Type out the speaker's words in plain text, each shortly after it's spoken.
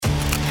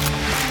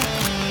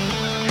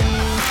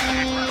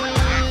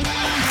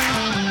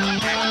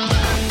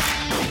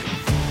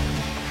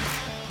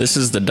This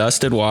is the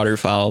Dusted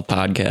Waterfowl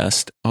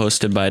podcast,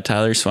 hosted by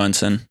Tyler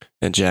Swenson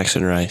and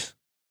Jackson Rice.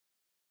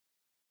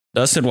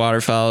 Dusted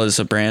Waterfowl is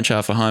a branch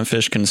off of Hunt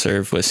Fish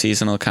Conserve with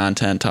seasonal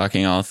content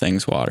talking all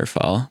things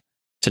waterfowl.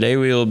 Today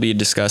we will be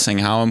discussing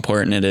how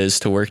important it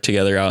is to work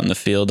together out in the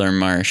field or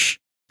marsh.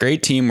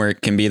 Great teamwork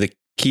can be the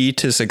key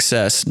to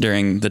success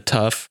during the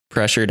tough,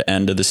 pressured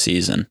end of the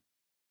season.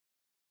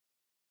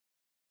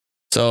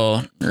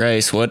 So,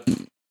 Rice,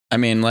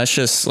 let's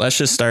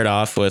just start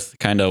off with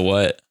kind of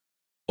what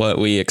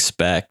we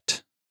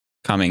expect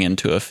coming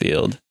into a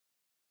field.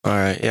 All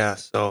right, yeah.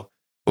 So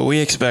what we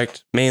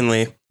expect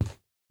mainly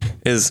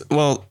is,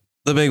 well,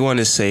 the big one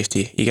is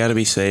safety. You got to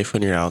be safe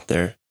when you're out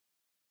there.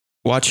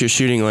 Watch your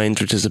shooting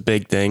lanes, which is a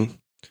big thing.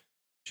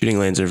 Shooting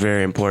lanes are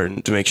very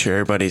important to make sure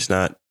everybody's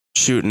not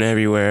shooting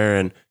everywhere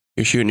and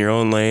you're shooting your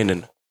own lane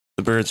and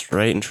the bird's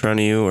right in front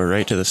of you or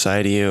right to the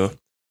side of you.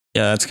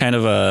 Yeah, that's kind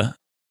of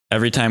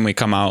every time we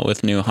come out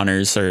with new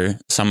hunters or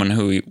someone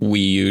who we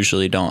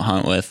usually don't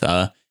hunt with,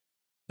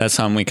 that's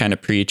something we kind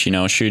of preach,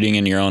 shooting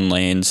in your own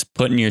lanes,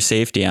 putting your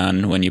safety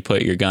on when you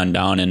put your gun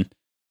down, and,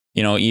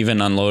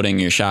 even unloading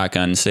your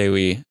shotgun. Say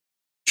we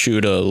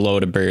shoot a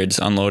load of birds,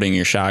 unloading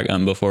your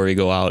shotgun before we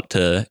go out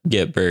to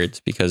get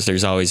birds, because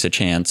there's always a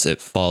chance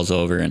it falls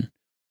over and,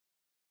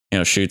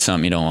 shoot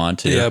something you don't want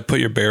to. Yeah, put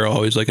your barrel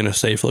always like in a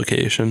safe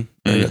location.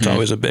 That's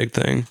always a big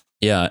thing.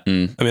 Yeah.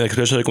 And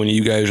especially when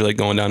you guys are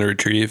going down to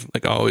retrieve,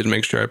 I always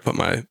make sure I put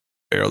my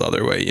barrel the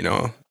other way,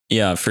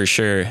 Yeah, for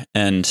sure.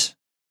 And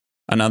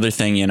another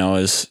thing,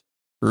 is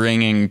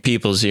ringing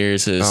people's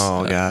ears is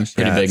a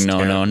pretty big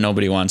no-no. Terrible.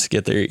 Nobody wants to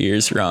get their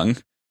ears rung.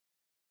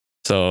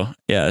 So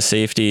yeah,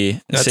 safety.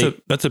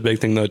 That's a big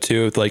thing though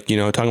too. With talking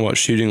about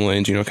shooting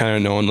lanes, kind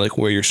of knowing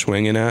where you're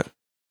swinging at.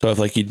 So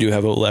if you do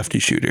have a lefty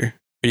shooter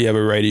or you have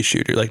a righty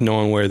shooter,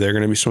 knowing where they're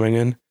going to be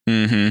swinging.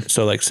 Mm-hmm.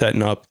 So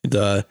setting up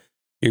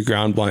your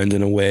ground blinds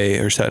in a way,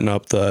 or setting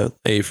up the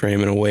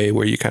A-frame in a way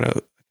where you kind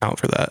of account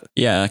for that.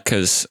 Yeah,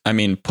 because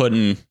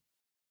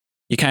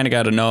you kind of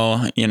got to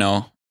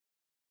know,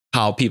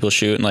 how people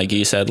shoot. And like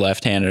you said,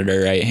 left-handed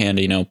or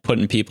right-handed,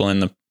 putting people in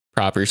the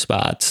proper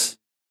spots.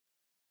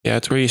 Yeah,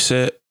 it's where you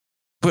sit.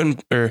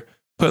 Putting the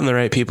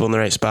right people in the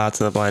right spots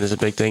in the blind is a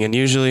big thing. And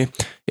usually,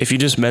 if you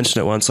just mention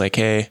it once,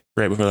 hey,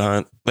 right before the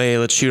hunt, hey,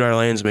 let's shoot our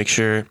lanes, make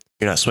sure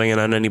you're not swinging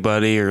on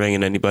anybody or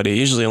ringing anybody. It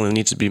usually only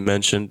needs to be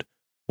mentioned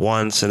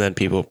once, and then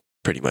people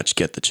pretty much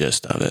get the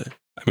gist of it.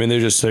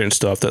 There's just certain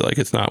stuff that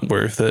it's not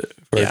worth it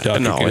for a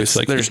duck. No,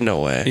 there's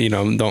no way.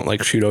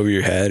 Don't shoot over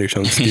your head or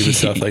some stupid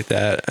stuff like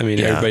that.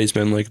 Everybody's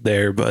been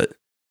there, but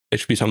it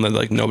should be something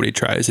that nobody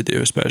tries to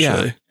do, especially.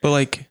 Yeah.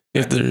 But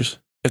if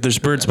there's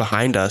birds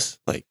behind us,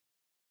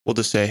 we'll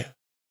just say,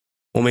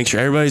 we'll make sure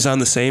everybody's on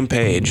the same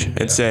page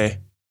and say,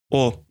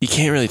 well, you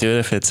can't really do it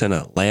if it's in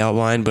a layout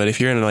line, but if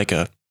you're in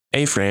a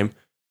A-frame,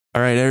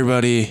 all right,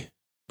 everybody,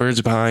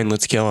 birds behind,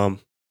 let's kill them.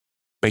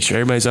 Make sure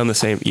everybody's on the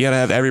same. You got to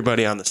have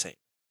everybody on the same.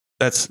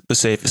 That's the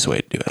safest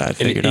way to do it. I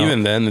figured out.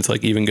 Even then, it's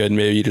even good.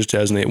 Maybe you just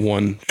designate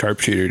one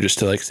sharpshooter just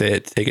to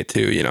take it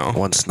to,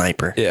 one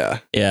sniper. Yeah.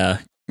 Yeah.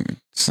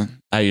 So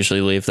I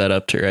usually leave that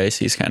up to Rice.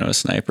 He's kind of a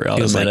sniper.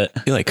 I'll admit it. I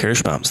feel like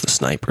Kirschbaum's the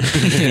sniper.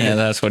 Yeah,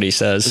 that's what he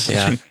says.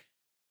 Yeah.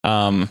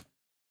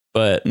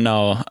 But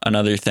no,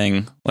 another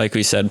thing, like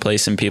we said,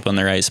 placing people in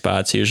the right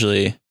spots.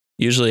 Usually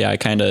I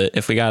kind of,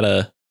 if we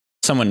got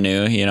someone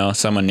new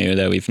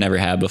that we've never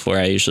had before,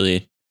 I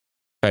usually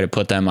try to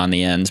put them on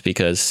the ends,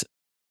 because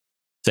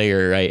say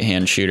you're a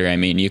right-hand shooter,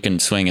 you can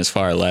swing as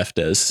far left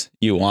as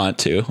you want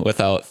to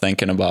without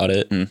thinking about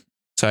it. And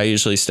so I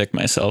usually stick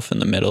myself in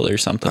the middle or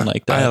something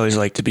like that. I always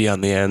like to be on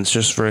the ends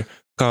just for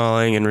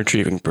calling and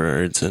retrieving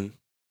birds and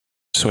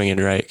swinging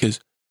right.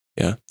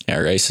 Yeah,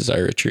 Rice is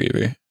our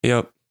retriever.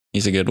 Yep.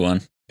 He's a good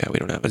one. Yeah, we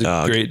don't have a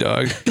dog. Great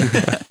dog.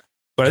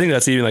 But I think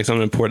that's even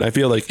something important. I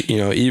feel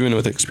even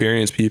with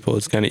experienced people,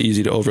 it's kind of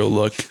easy to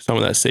overlook some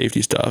of that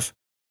safety stuff.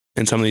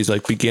 And some of these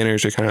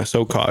beginners are kind of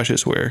so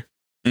cautious where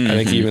I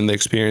think even the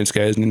experienced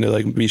guys need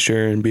to be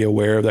sure and be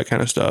aware of that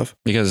kind of stuff.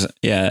 Because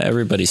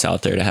everybody's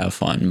out there to have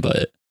fun,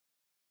 but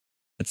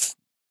it's,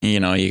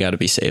 you got to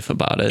be safe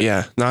about it.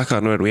 Yeah. Knock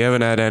on wood. We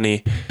haven't had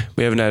any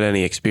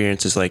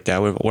experiences like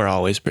that. We're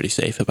always pretty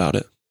safe about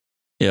it.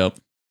 Yep.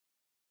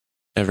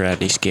 Never had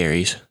any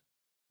scaries.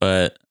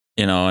 But,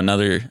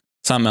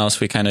 something else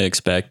we kind of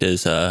expect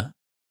is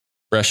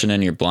brushing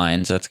in your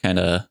blinds. That's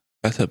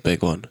a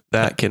big one.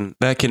 That can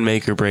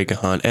make or break a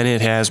hunt, and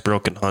it has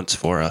broken hunts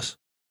for us.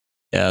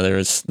 Yeah, there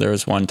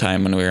was one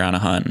time when we were on a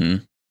hunt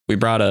and we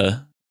brought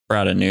a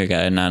new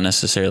guy, not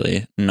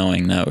necessarily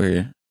knowing that we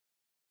were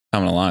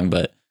coming along,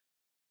 but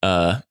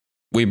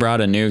we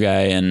brought a new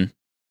guy, and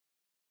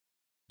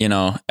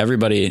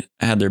everybody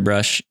had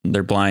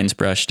their blinds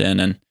brushed in,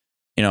 and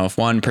if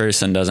one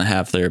person doesn't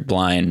have their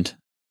blind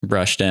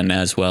brushed in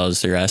as well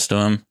as the rest of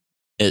them,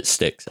 it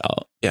sticks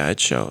out. Yeah, it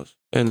shows.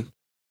 And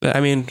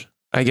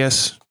I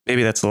guess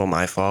maybe that's a little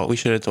my fault. We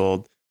should have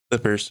told the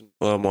person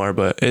a little more,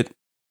 but it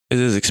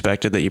is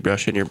expected that you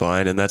brush in your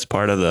blind, and that's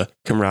part of the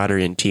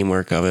camaraderie and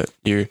teamwork of it.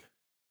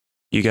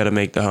 You got to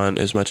make the hunt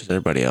as much as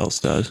everybody else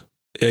does.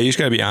 Yeah, you just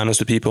gotta be honest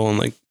with people, and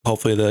like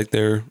hopefully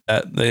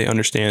they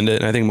understand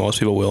it. And I think most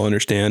people will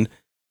understand.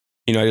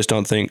 You know, I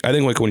think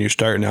like when you're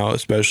starting out,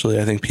 especially,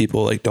 I think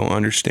people like don't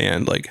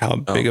understand like how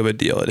big of a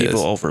deal it is.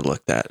 People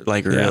overlook that,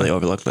 like really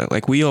overlook that.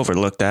 Like we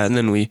overlooked that, and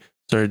then we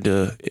started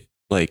to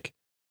like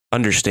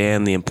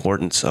understand the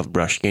importance of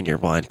brushing in your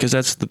blind, because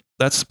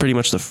that's pretty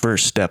much the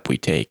first step we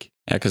take.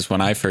 Yeah, because when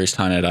I first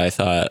hunted, I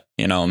thought,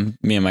 you know,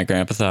 me and my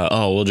grandpa thought,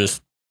 oh, we'll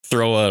just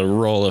throw a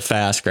roll of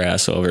fast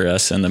grass over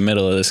us in the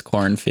middle of this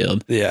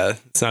cornfield. Yeah,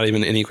 it's not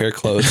even anywhere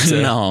close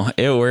to... No,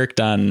 it worked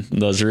on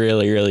those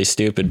really, really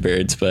stupid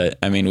birds, but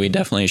I mean, we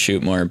definitely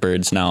shoot more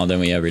birds now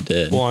than we ever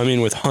did. Well, I mean,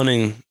 with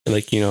hunting,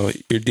 like, you know,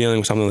 you're dealing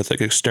with something that's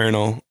like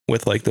external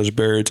with like those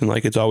birds, and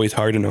like it's always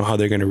hard to know how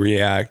they're going to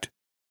react.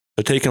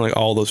 So taking like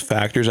all those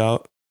factors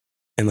out,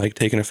 and like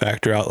taking a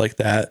factor out like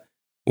that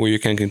where you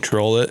can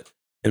control it,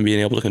 and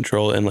being able to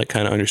control it and like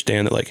kind of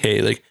understand that like,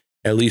 hey, like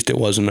at least it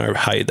wasn't our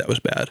height that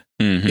was bad.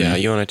 Mm-hmm. Yeah,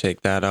 you want to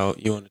take that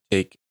out. You want to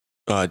take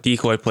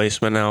decoy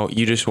placement out.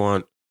 You just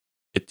want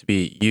it to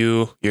be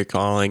you, your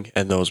calling,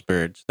 and those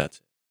birds. That's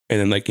it. And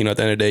then like, you know, at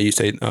the end of the day, you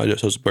say, oh,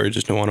 just those birds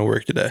just don't want to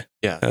work today.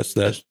 Yeah,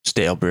 that's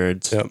stale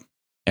birds. Yep.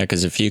 Yeah,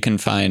 because if you can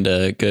find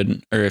a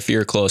good, or if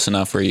you're close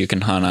enough where you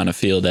can hunt on a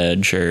field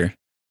edge or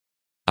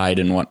hide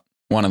in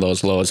one of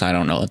those lows, I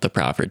don't know what the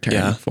proper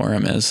term for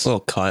them is. A little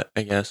cut,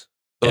 I guess.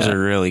 Those are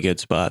really good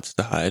spots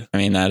to hide. I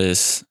mean, that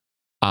is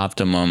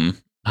optimum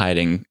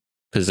hiding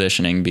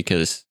positioning,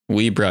 because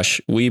we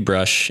brush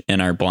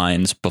in our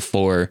blinds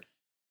before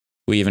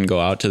we even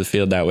go out to the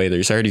field. That way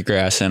there's already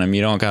grass in them.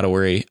 You don't got to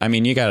worry. I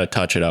mean, you got to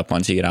touch it up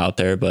once you get out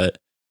there, but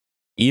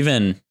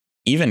even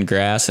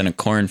grass in a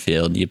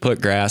cornfield, you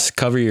put grass,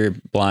 cover your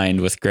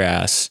blind with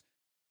grass,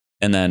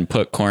 and then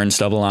put corn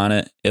stubble on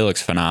it. It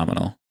looks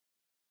phenomenal.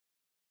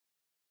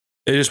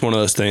 It's just one of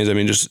those things. I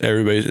mean, just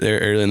everybody's there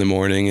early in the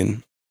morning,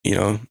 and you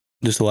know,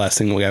 just the last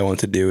thing the guy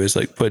wants to do is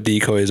like put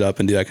decoys up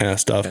and do that kind of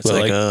stuff. It's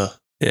but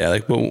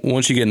but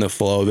once you get in the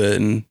flow of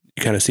it and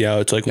you kind of see how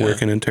it's like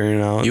working and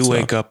turning out, you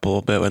wake up a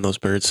little bit when those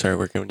birds start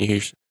working.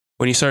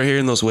 When you start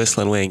hearing those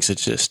whistling wings,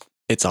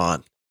 it's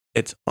on.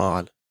 It's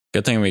on.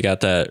 Good thing we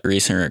got that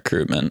recent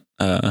recruitment,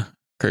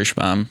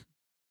 Kirschbaum.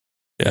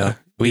 Yeah,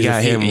 we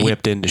got him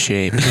whipped into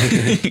shape.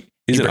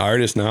 He's an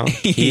artist now.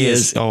 He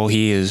is. Oh,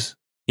 he is.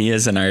 He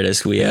is an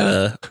artist. We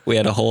had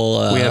a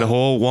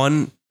whole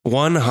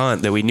one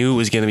hunt that we knew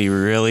was going to be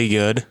really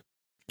good.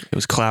 It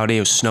was cloudy. It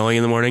was snowing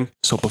in the morning.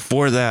 So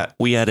before that,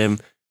 we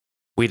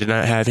did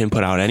not have him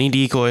put out any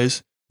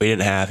decoys. We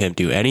didn't have him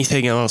do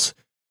anything else.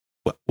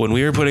 When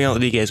we were putting out the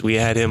decoys, we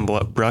had him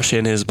brush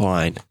in his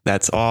blind.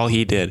 That's all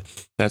he did.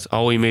 That's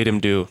all we made him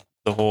do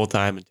the whole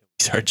time until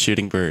we started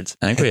shooting birds.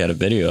 I think we had a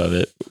video of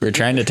it. We were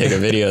trying to take a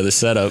video of the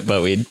setup,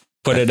 but we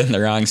put it in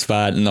the wrong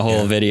spot, and the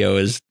whole video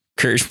is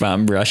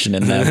Kirschbaum brushing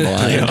in that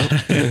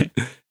blind.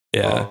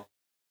 Yeah.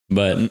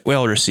 But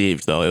well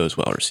received, though. It was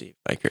well received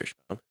by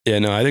Kirschbaum. Yeah,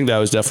 no, I think that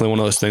was definitely one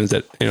of those things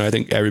that, you know, I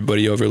think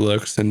everybody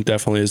overlooks, and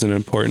definitely is an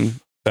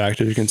important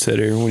factor to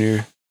consider when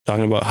you're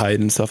talking about height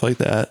and stuff like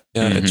that.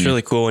 Yeah, It's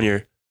really cool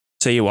when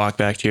say you walk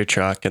back to your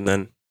truck and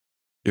then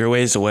you're a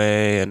ways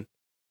away and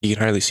you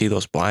can hardly see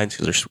those blinds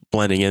because they're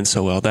blending in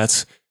so well.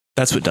 That's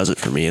what does it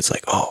for me. It's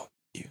like, oh,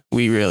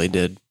 we really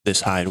did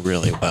this hide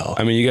really well.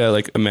 I mean, you gotta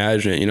like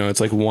imagine it, you know, it's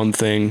like one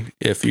thing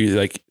if you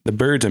like the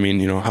birds, I mean,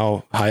 you know,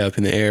 how high up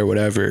in the air,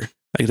 whatever,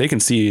 like they can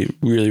see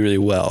really, really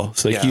well.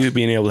 So like you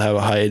being able to have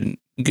a hide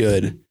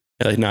good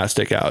and like not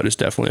stick out is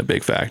definitely a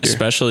big factor.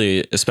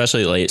 Especially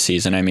late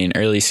season. I mean,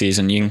 early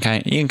season, you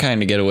can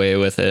kind of get away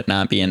with it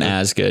not being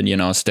as good, you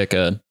know, stick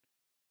a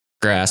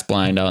grass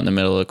blind out in the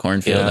middle of the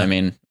cornfield. Yeah. I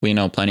mean, we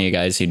know plenty of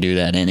guys who do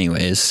that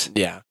anyways.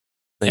 Yeah.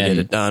 They get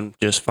it done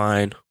just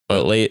fine.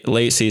 But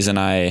late season,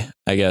 I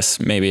guess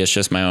maybe it's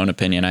just my own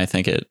opinion. I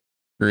think it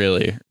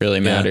really, really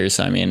matters.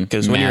 I mean,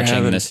 because when you're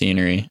having the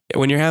scenery,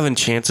 when you're having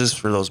chances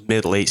for those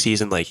late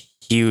season, like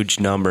huge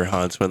number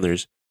hunts, when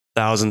there's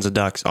thousands of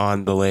ducks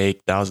on the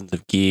lake, thousands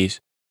of geese,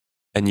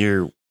 and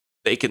they're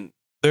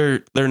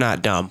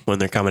not dumb when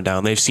they're coming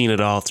down. They've seen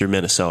it all through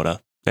Minnesota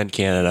and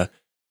Canada.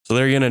 So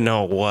they're going to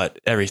know what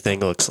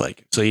everything looks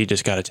like. So you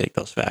just got to take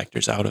those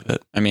factors out of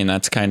it. I mean,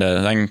 that kind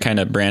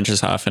of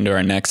branches off into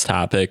our next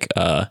topic,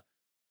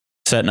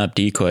 setting up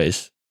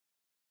decoys.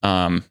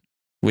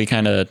 We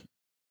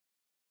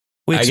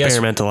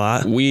experiment a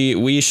lot.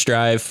 We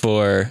strive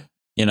for,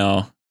 you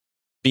know,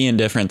 being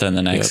different than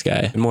the next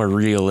guy. And more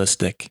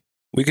realistic.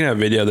 We can have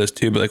video of this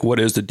too, but like, what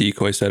is the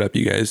decoy setup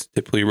you guys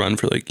typically run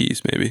for like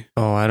geese maybe?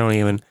 Oh, I don't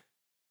even.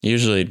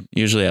 Usually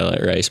I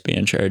let Rice be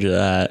in charge of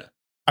that.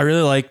 I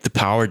really like the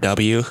Power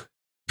W.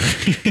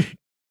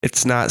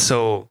 It's not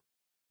so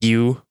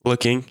U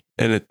looking,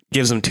 and it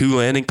gives them 2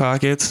 landing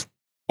pockets.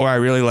 Or I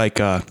really like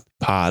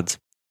pods.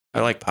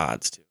 I like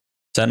pods too.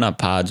 Setting up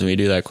pods, we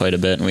do that quite a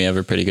bit, and we have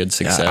a pretty good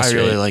success rate. I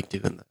really rate. like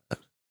doing that.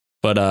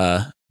 But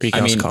you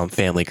can also call them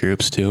family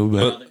groups too.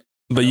 But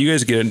But you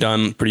guys get it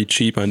done pretty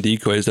cheap on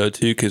decoys though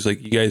too, because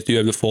like you guys do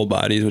have the full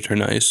bodies, which are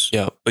nice.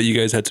 Yeah. But you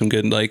guys had some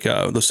good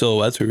the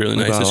silhouettes were really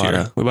nice this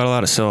year. We bought a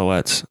lot of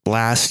silhouettes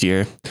last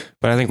year,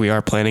 but I think we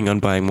are planning on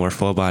buying more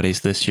full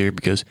bodies this year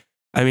because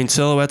I mean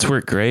silhouettes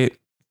work great,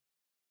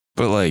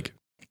 but like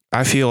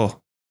I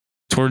feel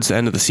towards the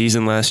end of the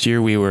season last year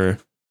we were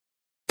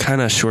kind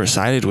of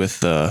short-sighted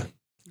with the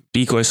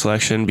decoy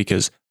selection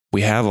because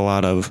we have a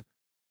lot of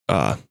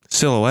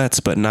silhouettes,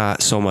 but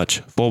not so much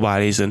full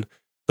bodies, and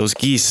those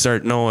geese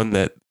start knowing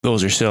that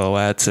those are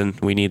silhouettes and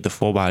we need the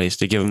full bodies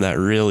to give them that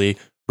really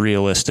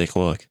realistic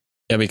look.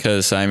 Yeah,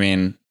 because I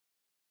mean,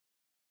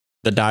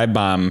 the dive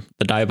bomb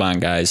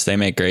guys, they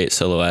make great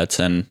silhouettes,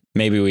 and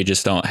maybe we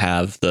just don't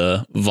have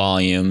the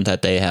volume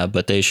that they have,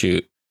 but they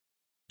shoot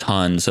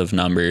tons of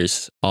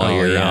numbers all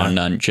year round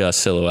on just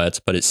silhouettes.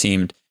 But it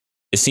seemed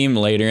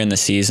later in the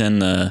season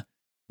the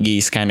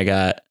geese kind of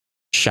got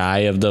shy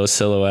of those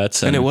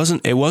silhouettes, and it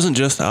wasn't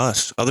just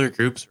us. Other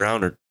groups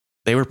around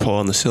they were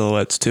pulling the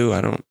silhouettes too.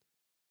 I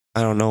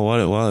don't know what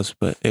it was,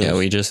 but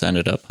we just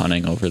ended up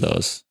hunting over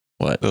those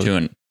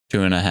two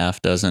and a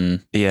half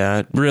dozen.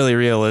 Yeah, really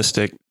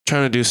realistic.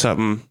 Trying to do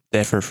something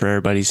different for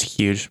everybody's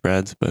huge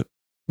spreads,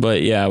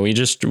 but yeah, we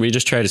just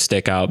try to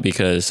stick out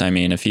because I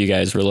mean, if you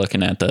guys were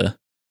looking at the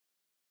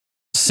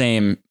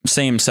same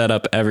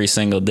setup every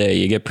single day,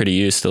 you get pretty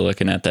used to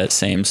looking at that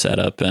same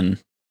setup,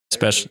 and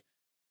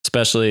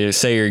especially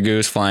say you're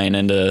goose flying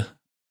into,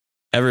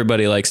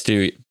 everybody likes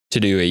to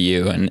do a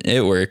U, and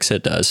it works,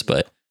 it does,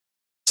 but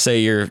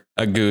say you're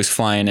a goose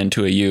flying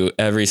into a U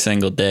every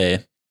single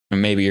day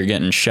and maybe you're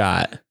getting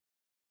shot,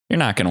 you're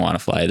not going to want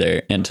to fly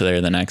into there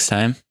the next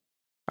time.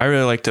 I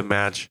really like to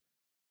match.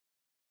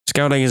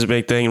 Scouting is a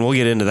big thing, and we'll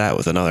get into that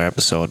with another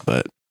episode,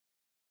 but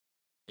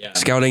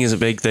scouting is a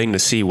big thing to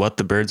see what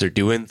the birds are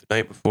doing the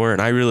night before,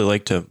 and I really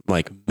like to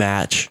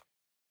match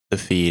the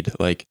feed.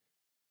 Like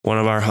one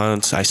of our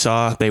hunts, I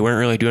saw they weren't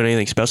really doing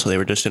anything special. They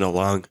were just in a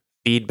long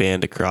feed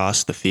band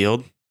across the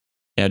field.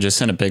 Yeah,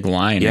 just in a big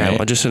line. Yeah,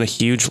 right? Just in a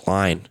huge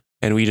line.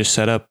 And we just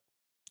set up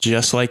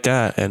just like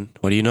that. And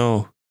what do you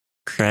know?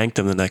 Cranked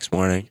them the next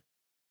morning.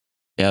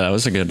 Yeah, that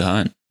was a good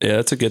hunt. Yeah,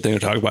 that's a good thing to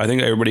talk about. I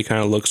think everybody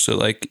kind of looks at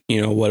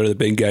what are the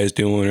big guys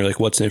doing, or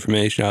what's the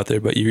information out there,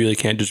 but you really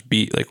can't just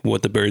beat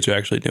what the birds are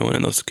actually doing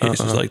in those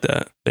cases like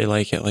that. They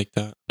like it like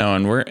that. No,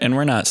 and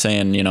we're not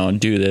saying,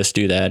 do this,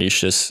 do that. It's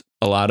just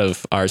a lot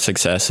of our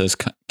successes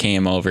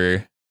came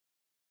over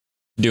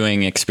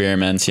doing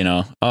experiments,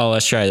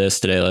 let's try this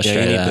today. Let's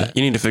try that.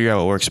 You need to figure out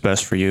what works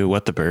best for you,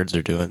 what the birds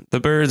are doing.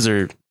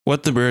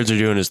 What the birds are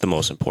doing is the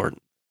most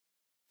important.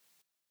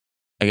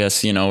 I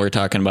guess, we're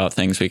talking about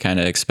things we kind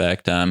of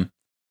expect. And,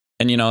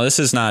 this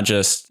is not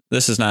just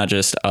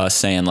us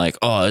saying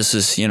this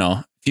is,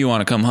 if you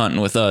want to come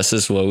hunting with us,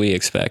 this is what we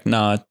expect.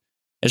 No,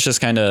 it's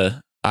just kind of,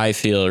 I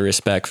feel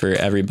respect for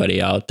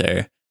everybody out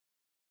there.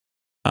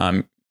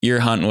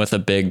 You're hunting with a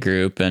big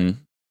group, and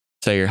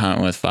say you're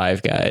hunting with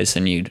 5 guys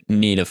and you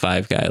need a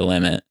 5-guy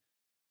limit.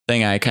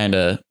 Thing I kind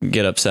of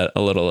get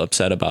a little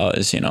upset about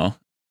is,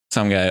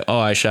 some guy,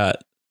 I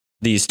shot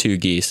these 2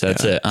 geese.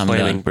 That's it. I'm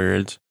planning done.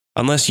 Birds.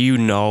 Unless you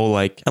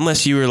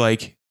were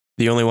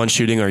the only one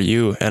shooting, or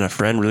you and a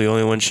friend were the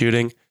only one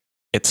shooting,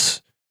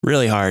 it's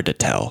really hard to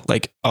tell.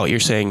 You're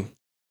saying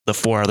the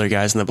 4 other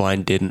guys in the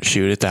blind didn't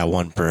shoot at that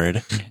one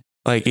bird.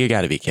 You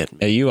got to be kidding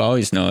me. Yeah, you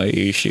always know what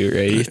you shoot,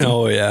 right, Ethan?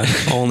 Oh, yeah.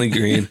 Only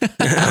green.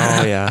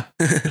 Oh, yeah.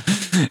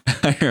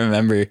 I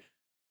remember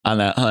on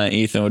that hunt,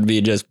 Ethan would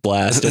be just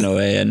blasting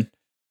away. And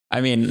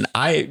I mean,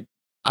 I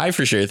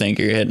for sure think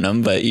you're hitting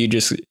them, but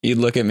you'd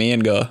look at me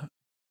and go,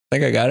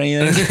 think I got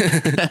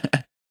anything?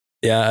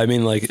 Yeah, I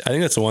mean, I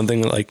think that's the one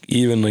thing,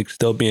 even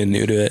still being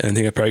new to it, and I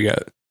think I probably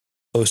got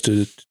close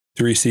to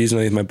 3 seasons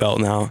underneath my belt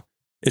now.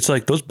 It's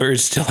those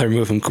birds still are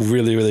moving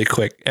really, really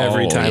quick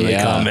every time they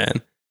come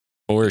in.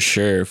 For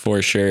sure.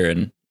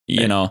 And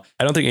I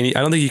don't think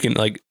you can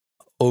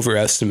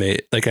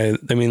overestimate. I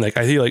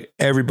feel like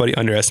everybody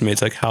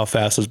underestimates how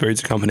fast those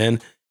birds are coming in,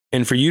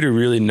 and for you to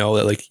really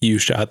know that you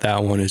shot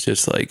that one is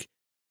just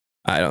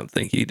I don't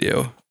think you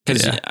do.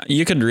 Because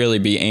you could really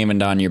be aiming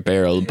down your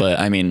barrel, but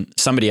I mean,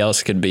 somebody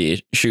else could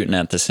be shooting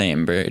at the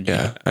same bird.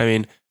 Yeah. I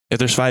mean, if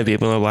there's 5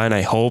 people in the line,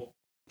 I hope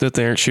that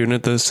they aren't shooting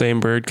at the same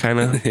bird, kind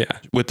of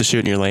with the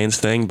shooting your lanes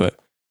thing, but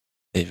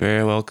they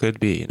very well could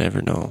be. You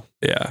never know.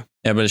 Yeah.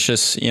 Yeah, but it's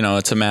just,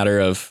 it's a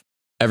matter of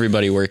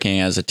everybody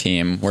working as a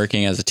team.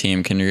 Working as a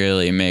team can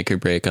really make or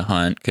break a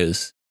hunt,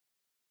 because,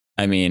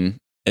 I mean,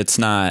 it's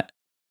not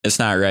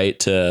right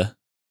to,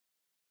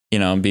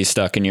 be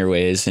stuck in your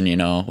ways and,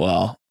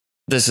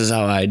 this is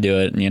how I do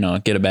it,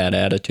 and, get a bad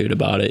attitude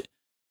about it.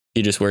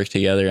 You just work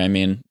together. I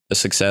mean, the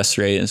success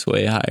rate is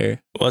way higher.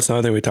 Well, that's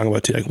another thing we talk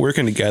about too,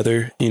 working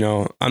together.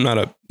 I'm not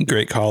a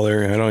great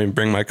caller, and I don't even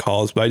bring my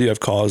calls, but I do have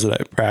calls that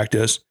I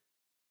practice.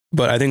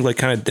 But I think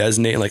kind of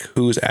designating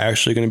who's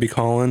actually going to be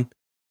calling.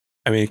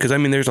 I mean, because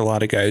there's a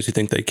lot of guys who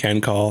think they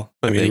can call.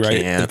 But they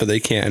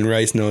can't. And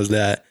Rice knows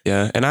that.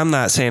 Yeah. And I'm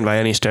not saying by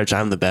any stretch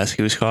I'm the best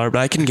goose caller, but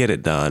I can get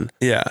it done.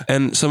 Yeah.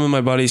 And some of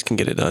my buddies can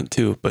get it done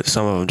too, but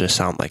some of them just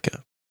sound like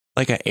a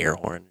like an air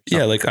horn.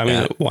 Yeah, like, I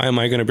mean, why am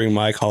I going to bring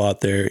my call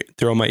out there,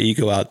 throw my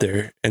ego out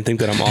there, and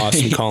think that I'm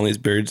awesome calling these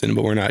birds in,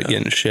 but we're not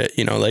getting shit,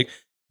 you know, like,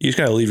 you just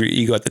got to leave your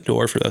ego at the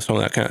door for some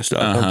of that kind of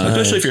stuff.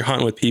 Especially if you're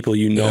hunting with people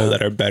you know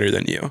that are better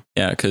than you.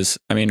 Yeah, because,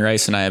 I mean,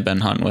 Rice and I have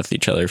been hunting with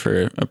each other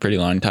for a pretty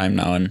long time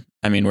now, and,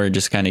 I mean, we're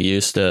just kind of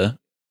used to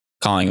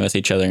calling with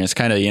each other, and it's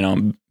kind of, you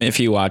know, if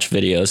you watch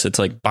videos, it's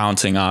like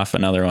bouncing off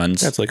another one's.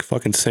 That's like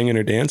fucking singing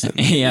or dancing.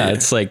 Yeah,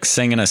 it's like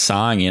singing a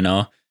song, you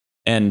know,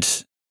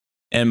 and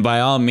by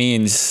all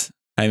means,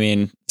 I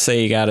mean,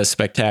 say you got a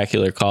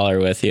spectacular caller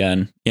with you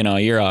and, you know,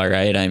 you're all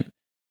right. I'm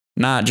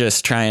not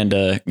just trying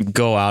to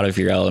go out of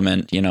your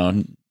element, you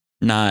know,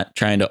 not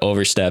trying to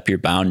overstep your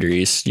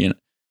boundaries. You know,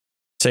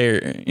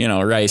 say, you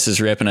know, Rice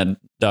is ripping a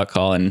duck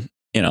call and,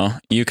 you know,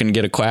 you can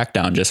get a quack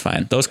down just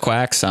fine. Those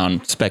quacks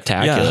sound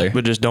spectacular. Yeah,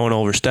 but just don't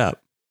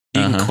overstep.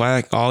 You can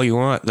quack all you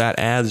want. That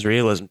adds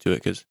realism to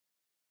it because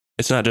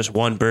it's not just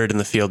one bird in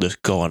the field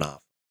just going off.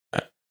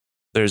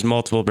 There's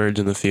multiple birds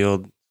in the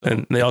field.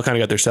 And they all kind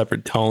of got their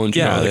separate tones.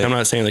 You know? Like, I'm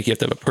not saying like you have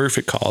to have a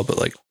perfect call, but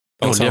like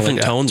different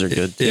like tones are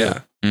good too. Yeah.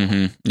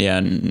 Mm-hmm.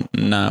 Yeah.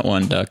 Not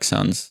one duck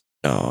sounds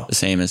the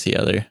same as the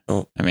other.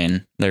 I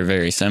mean, they're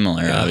very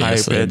similar,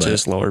 obviously. Higher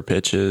pitches, lower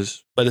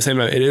pitches. But at the same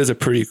time, it is a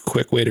pretty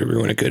quick way to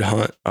ruin a good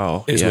hunt.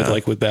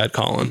 With bad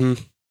calling.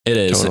 Mm-hmm. It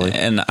is. Totally.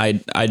 And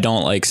I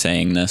don't like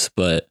saying this,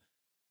 but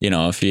you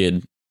know, if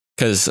you'd,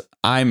 cause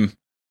I'm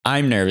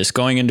nervous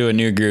going into a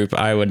new group.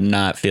 I would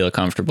not feel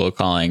comfortable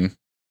calling.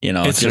 You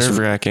know, it's just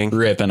nerve-wracking.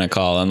 Ripping a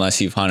call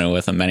unless you've hunted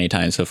with them many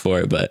times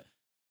before. But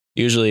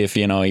usually if,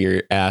 you know,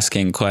 you're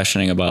asking,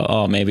 questioning about,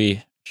 oh,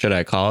 maybe should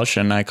I call?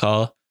 Shouldn't I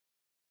call?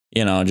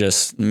 You know,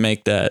 just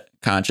make that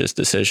conscious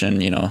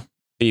decision, you know,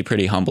 be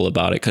pretty humble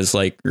about it. Cause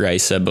like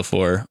Rice said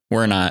before,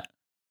 I'm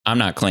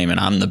not claiming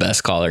I'm the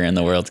best caller in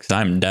the world because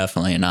I'm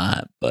definitely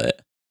not.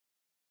 But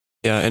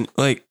yeah. And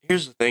like,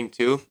 here's the thing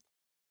too.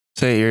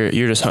 Say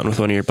you're just hunting with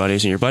one of your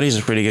buddies and your buddy's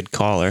a pretty good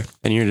caller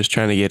and you're just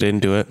trying to get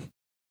into it.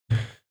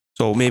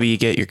 So maybe you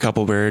get your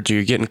couple birds or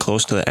you're getting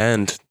close to the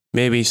end.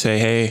 Maybe say,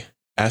 hey,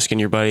 asking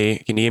your buddy,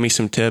 can you give me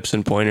some tips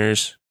and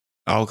pointers?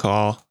 I'll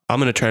call. I'm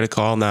going to try to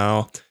call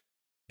now.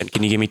 And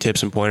can you give me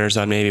tips and pointers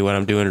on maybe what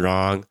I'm doing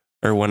wrong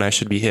or when I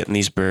should be hitting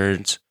these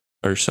birds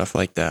or stuff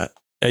like that?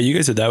 Yeah, you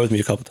guys did that with me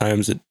a couple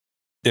times. It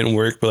didn't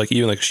work, but like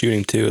even like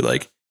shooting too,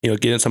 like, you know,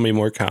 getting somebody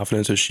more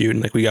confidence with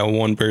shooting. Like we got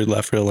one bird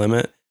left for the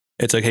limit.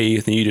 It's like, hey,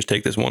 Ethan, you just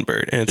take this one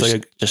bird. And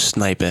it's just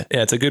snipe it.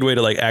 Yeah, it's a good way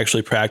to like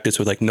actually practice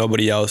with like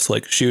nobody else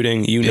like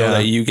shooting. You know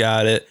that you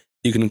got it.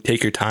 You can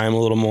take your time a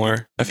little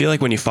more. I feel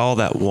like when you follow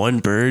that one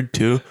bird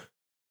too,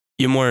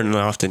 you more than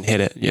often hit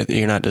it.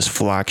 You're not just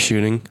flock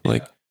shooting.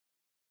 Like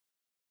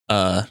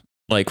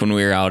when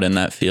we were out in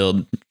that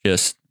field,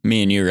 just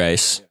me and you,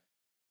 Rice,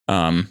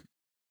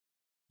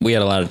 we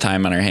had a lot of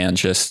time on our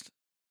hands. Just,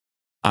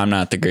 I'm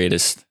not the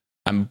greatest.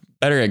 I'm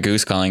better at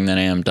goose calling than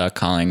I am duck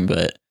calling,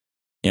 but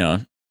you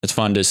know, it's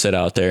fun to sit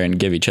out there and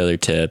give each other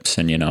tips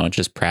and, you know,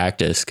 just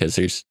practice because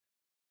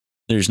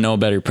there's no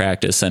better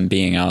practice than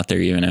being out there,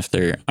 even if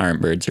there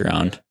aren't birds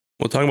around.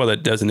 Well, talking about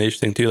that designation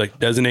thing too, like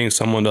designating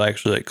someone to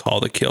actually like call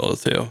the kill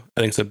too.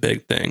 I think it's a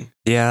big thing.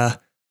 Yeah.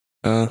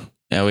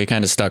 Yeah, we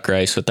kind of stuck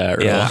Rice with that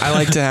rule. Yeah, I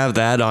like to have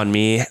that on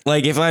me.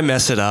 Like if I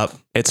mess it up,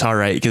 it's all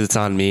right because it's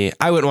on me.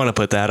 I wouldn't want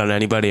to put that on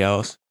anybody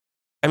else.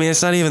 I mean,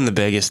 it's not even the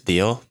biggest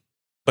deal,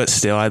 but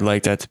still, I'd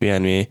like that to be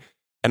on me.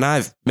 And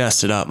I've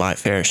messed it up my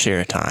fair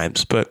share of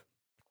times, but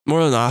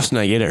more than often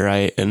I get it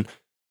right. And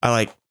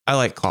I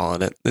like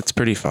calling it. It's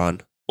pretty fun.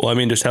 Well, I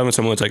mean, just having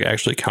someone that's like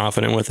actually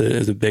confident with it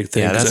is a big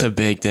thing. Yeah, that's a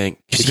big thing.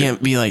 You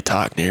can't be like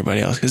talking to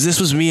everybody else. Because this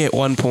was me at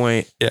one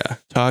point. Yeah.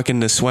 Talking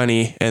to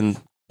Swenny and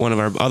one of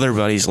our other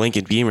buddies,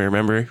 Lincoln Beamer.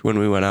 Remember when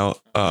we went out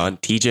on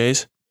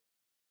TJ's?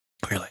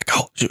 We were like,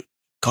 oh,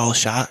 call a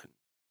shot,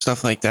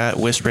 stuff like that,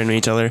 whispering to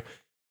each other.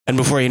 And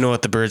before you know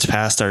it, the birds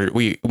passed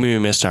we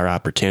missed our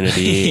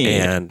opportunity,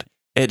 and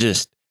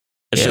it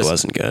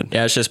wasn't good.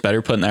 Yeah, it's just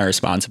better putting that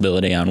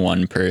responsibility on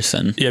one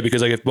person. Yeah,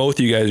 because like if both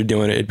of you guys are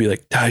doing it, it'd be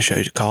like, should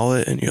I call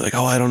it? And you're like,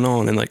 oh, I don't know.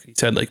 And then like you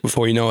said, like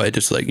before you know it,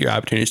 just like your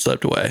opportunity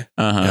slipped away.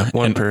 Yeah,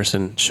 one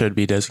person should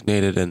be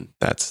designated, and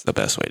that's the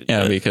best way to do it.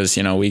 Yeah, because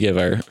you know we give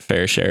our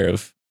fair share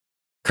of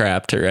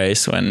crap to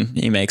Rice when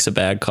he makes a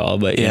bad call,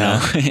 but you know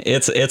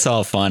it's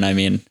all fun. I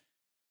mean,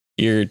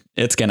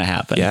 it's gonna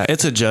happen. Yeah,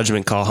 it's a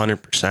judgment call,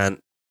 100%.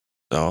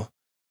 So.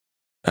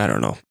 I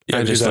don't know. Yeah,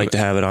 I just like to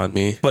have it on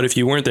me. But if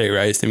you weren't there,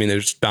 Rice, I mean,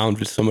 there's bound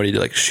for somebody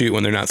to like shoot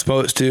when they're not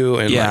supposed to.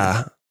 And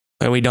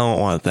and we don't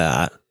want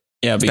that.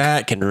 Yeah,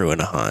 that can ruin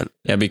a hunt.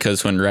 Yeah,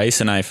 because when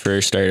Rice and I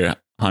first started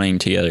hunting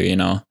together, you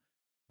know,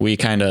 we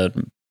kind of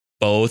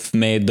both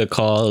made the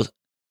call,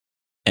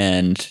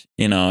 and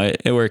you know,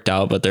 it worked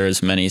out. But there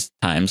was many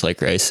times,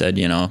 like Rice said,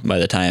 you know, by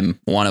the time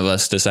one of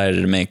us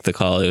decided to make the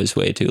call, it was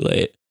way too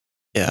late.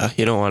 Yeah,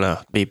 you don't want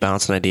to be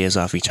bouncing ideas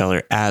off each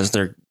other as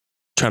they're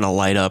trying to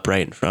light up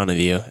right in front of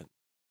you.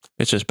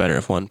 It's just better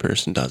if one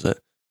person does it.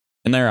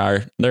 And there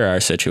are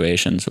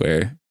situations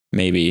where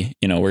maybe,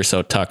 you know, we're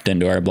so tucked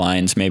into our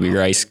blinds, maybe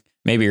Rice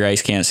maybe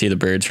Rice can't see the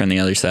birds from the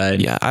other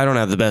side. Yeah, I don't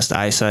have the best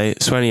eyesight.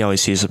 Swenny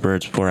always sees the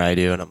birds before I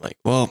do. And I'm like,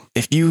 well,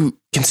 if you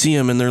can see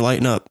them and they're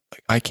lighting up,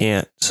 I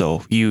can't.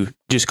 So you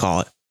just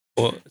call it.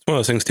 Well, it's one of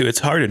those things too. It's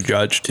hard to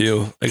judge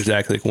too,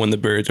 exactly like when the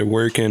birds are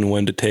working,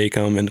 when to take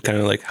them, and kind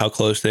of like how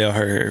close they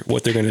are,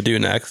 what they're going to do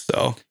next.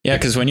 So yeah,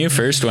 because when you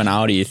first went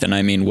out, Ethan,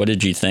 I mean, what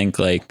did you think?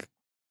 Like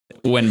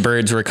when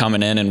birds were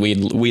coming in and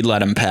we'd let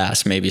them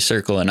pass, maybe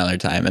circle another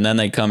time, and then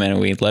they come in and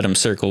we'd let them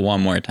circle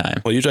one more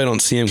time. Well, usually I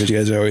don't see them because you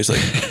guys are always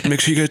like,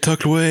 make sure you get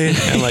tucked away,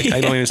 and like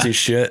I don't even see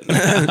shit.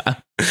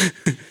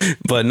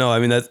 But no, I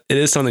mean it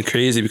is something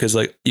crazy because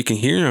like you can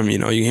hear them, you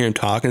can hear them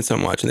talking so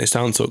much, and they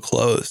sound so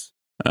close.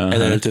 And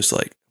then it's just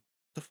like,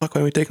 the fuck, why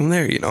don't we take them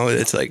there?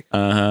 It's like,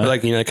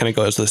 like, it kind of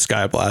goes to the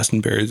sky blasting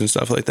birds and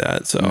stuff like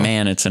that. So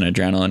man, it's an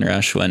adrenaline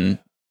rush when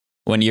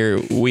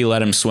we let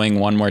them swing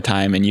one more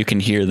time and you can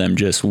hear them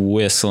just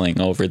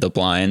whistling over the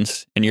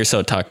blinds and you're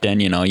so tucked in,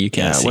 you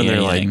can't see when they're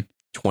anything. like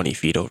 20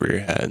 feet over your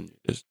head,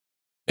 just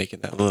making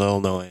that little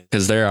noise.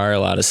 Because there are a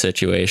lot of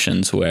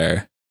situations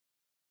where,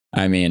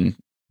 I mean,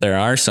 there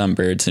are some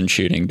birds in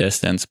shooting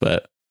distance,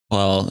 but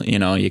well,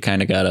 you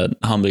kind of got to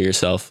humble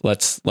yourself.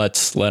 Let's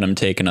let them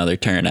take another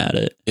turn at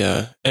it.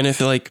 Yeah. And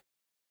if and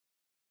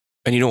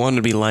you don't want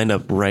to be lined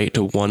up right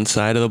to one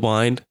side of the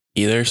blind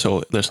either.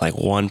 So there's like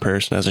one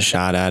person has a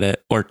shot at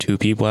it or two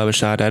people have a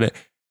shot at it.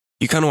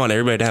 You kind of want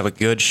everybody to have a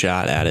good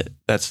shot at it.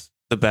 That's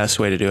the best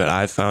way to do it.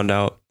 I've found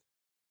out.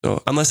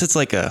 So unless it's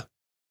like a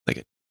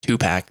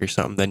 2-pack or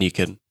something, then you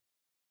can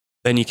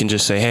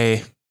just say,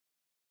 hey,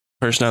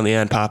 person on the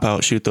end, pop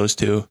out, shoot those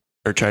two,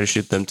 or try to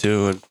shoot them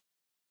too. And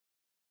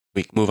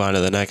we move on to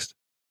the next.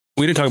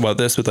 We didn't talk about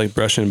this with like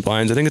brushing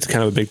blinds. I think it's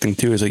kind of a big thing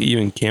too, is like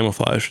even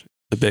camouflage,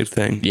 the big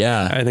thing.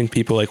 Yeah. I think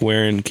people like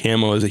wearing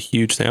camo is a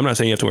huge thing. I'm not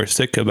saying you have to wear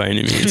Sitka by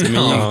any means.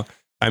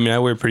 I mean, I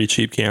wear pretty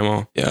cheap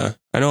camo. Yeah.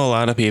 I know a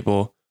lot of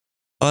people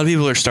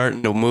are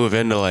starting to move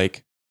into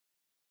like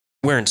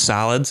wearing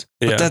solids,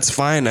 but that's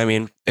fine. I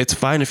mean, it's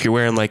fine if you're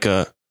wearing like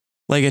a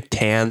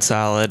tan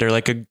solid or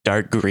like a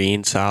dark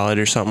green solid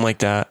or something like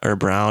that, or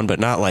brown, but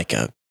not like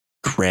a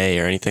gray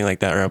or anything like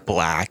that, or a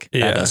black.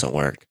 Yeah. That doesn't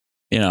work.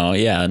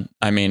 Yeah.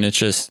 I mean, it's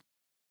just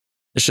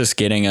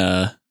getting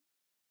at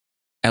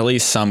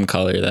least some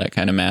color that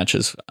kind of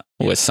matches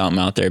with something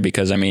out there.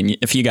 Because I mean,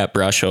 if you got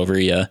brush over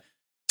you,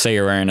 say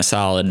you're wearing a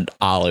solid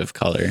olive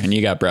color and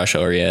you got brush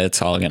over you,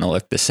 it's all going to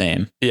look the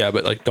same. Yeah.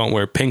 But like, don't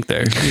wear pink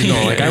there.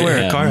 Like I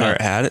wear a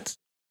Carhartt hat. It's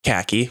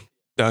khaki,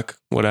 duck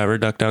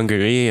down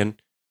gray,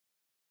 and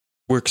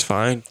works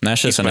fine. And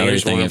that's just another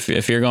thing.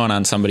 If you're going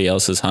on somebody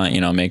else's hunt,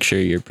 make sure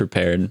you're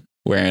prepared,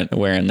 wearing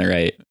the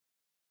right,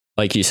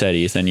 like you said,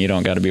 Ethan, you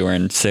don't got to be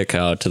wearing sick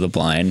out to the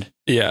blind.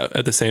 Yeah.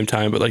 At the same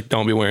time, but like,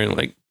 don't be wearing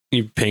like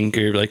pink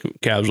or like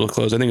casual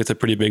clothes. I think it's a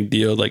pretty big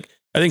deal. Like,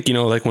 I think,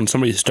 like when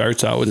somebody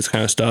starts out with this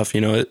kind of stuff,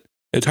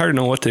 it's hard to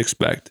know what to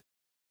expect.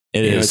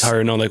 It is. It's hard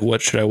to know like,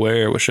 what should I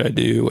wear? What should I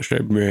do? What should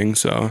I bring?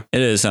 So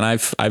it is. And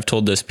I've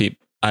told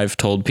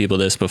people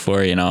this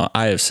before,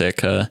 I have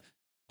Sitka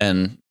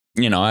and,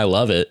 I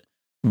love it,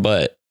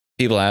 but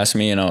people ask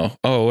me,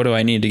 oh, what do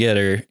I need to get?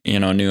 Or,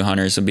 new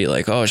hunters would be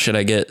like, oh, should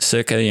I get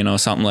Sitka?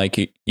 Something like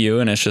you.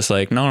 And it's just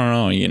like, no.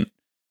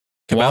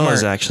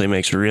 Cabela's actually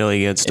makes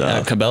really good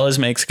stuff. Yeah, Cabela's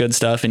makes good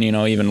stuff. And,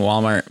 even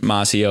Walmart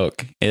Mossy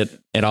Oak,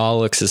 it all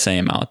looks the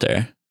same out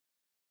there.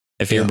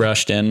 If you're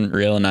brushed in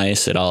real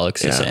nice, it all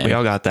looks the same. We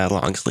all got that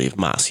long sleeve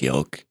Mossy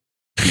Oak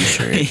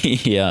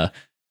t-shirt. Yeah.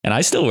 And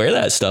I still wear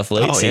that stuff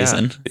late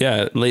season.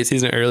 Yeah. Late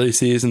season, early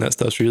season. That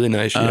stuff's really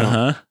nice.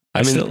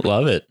 I still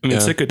love it. I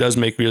mean, Sitka does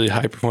make really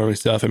high performing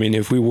stuff. I mean,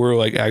 if we were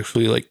like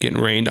actually like getting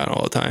rained on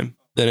all the time,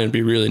 then it'd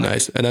be really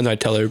nice. And then I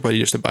tell everybody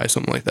just to buy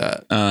something like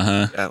that.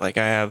 Yeah, like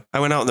I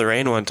went out in the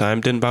rain one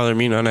time. Didn't bother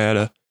me none.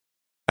 I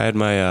had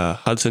my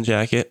Hudson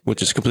jacket,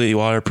 which is completely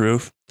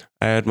waterproof.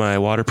 I had my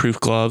waterproof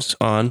gloves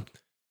on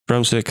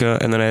from Sitka,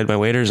 and then I had my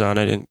waders on.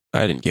 I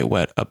didn't get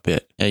wet a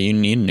bit. Yeah, you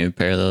need a new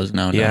pair of those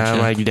now. Yeah, don't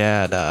you? My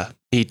dad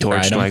he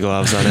torched my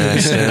gloves on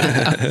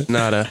accident.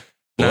 Not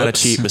a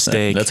cheap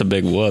mistake. That's a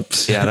big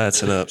whoops. Yeah,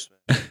 that's an ups.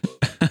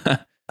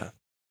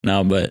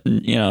 No, but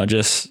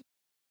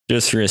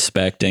just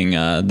respecting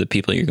the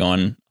people you're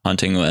going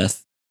hunting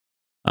with.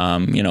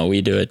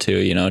 We do it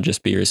too.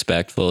 Just be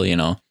respectful.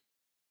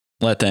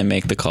 Let them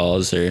make the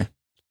calls or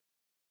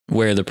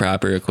wear the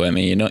proper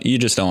equipment. You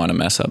just don't want to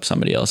mess up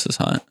somebody else's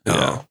hunt.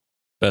 No,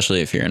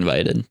 especially if you're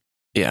invited.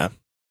 Yeah.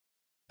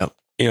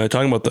 Yep.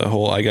 Talking about the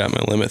whole I got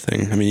my limit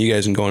thing. I mean, you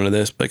guys can go into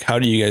this, but like, how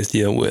do you guys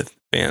deal with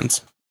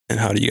bans? And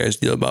how do you guys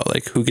deal about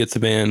like who gets the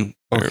ban?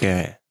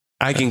 Okay.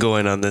 I can go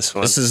in on this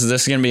one. This is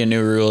going to be a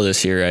new rule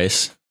this year,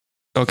 Rice.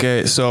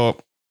 Okay. So,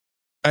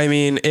 I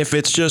mean, if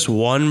it's just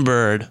one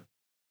bird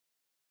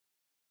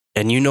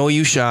and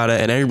you shot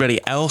it and everybody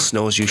else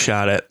knows you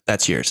shot it,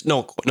 that's yours.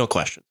 No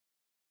question.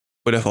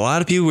 But if a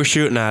lot of people were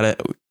shooting at it,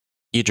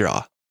 you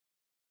draw.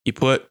 You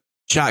put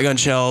shotgun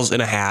shells in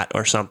a hat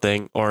or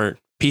something or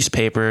piece of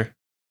paper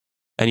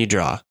and you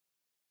draw.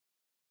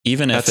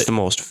 Even if that's the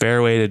most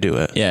fair way to do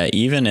it. Yeah,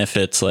 even if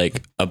it's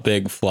like a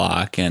big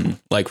flock and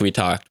like we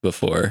talked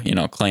before,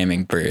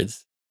 claiming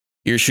birds.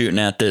 you're shooting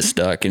at this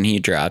duck and he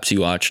drops,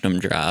 you watched him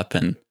drop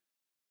and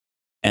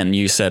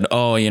you said,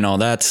 oh, you know,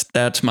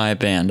 that's my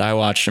band. I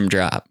watched him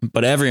drop,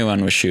 but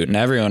everyone was shooting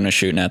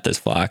at this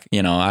flock.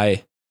 You know,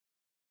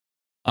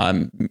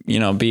 you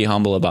know, be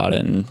humble about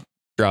it and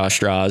draw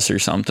straws or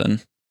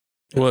something.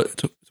 Well,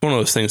 it's one of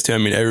those things too. I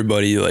mean,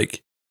 everybody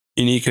like,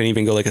 you can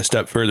even go like a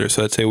step further.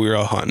 So let's say we were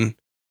all hunting,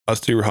 us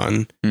three were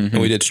hunting, and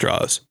we did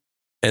straws,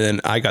 and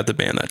then I got the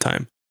band that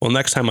time. Well,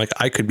 next time, like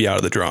I could be out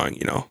of the drawing,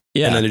 you know?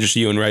 Yeah. And then it's just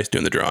you and Rice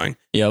doing the drawing.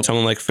 Yep.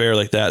 Someone like fair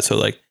like that. So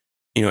like,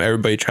 you know,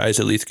 everybody tries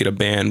to at least get a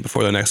band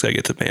before the next guy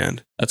gets a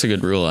band. That's a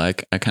good rule. I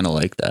kind of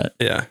like that.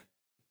 Yeah.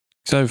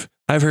 So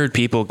I've heard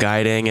people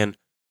guiding, and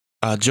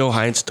Joe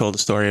Hines told a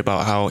story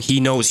about how he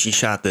knows he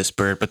shot this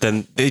bird, but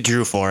then they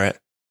drew for it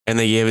and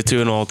they gave it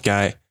to an old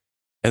guy,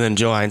 and then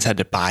Joe Hines had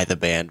to buy the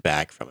band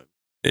back from him.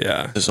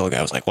 Yeah. This old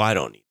guy was like, well, I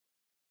don't need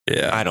it.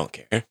 Yeah. I don't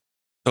care.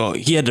 So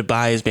he had to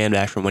buy his band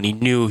back from when he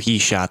knew he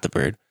shot the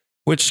bird,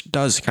 which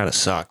does kind of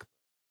suck.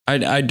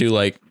 I do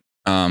like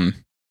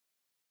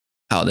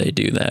how they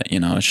do that. You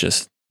know, it's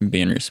just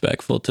being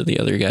respectful to the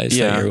other guys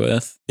that you're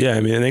with. Yeah.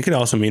 I mean, and it could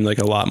also mean like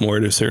a lot more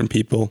to certain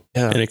people.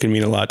 Yeah. And it can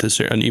mean a lot to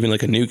certain, even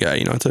like a new guy,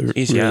 you know, it's a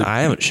Jeez, yeah,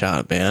 I haven't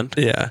shot a band.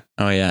 Yeah.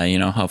 Oh yeah. You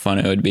know how fun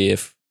it would be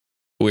if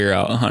we were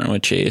out hunting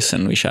with Chase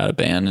and we shot a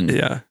band and,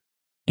 Yeah.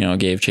 you know,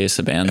 gave Chase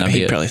the band. That'd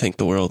He'd be probably think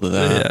the world of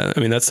that. Yeah. I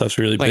mean, that stuff's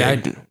really Like big. I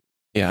that'd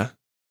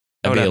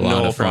would be have a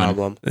lot no of fun.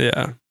 problem.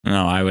 Yeah.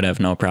 No, I would have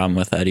no problem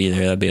with that either.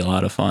 That'd be a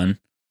lot of fun.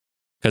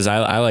 Because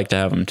I like to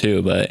have them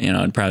too, but, you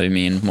know, it'd probably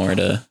mean more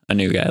to a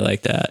new guy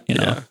like that, you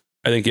know. Yeah.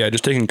 I think,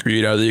 just taking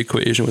greed out of the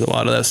equation with a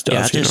lot of that stuff.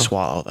 Yeah, you just know?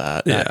 swallow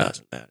that. Yeah.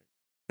 That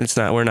doesn't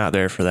matter. We're not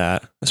there for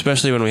that.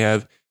 Especially when we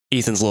have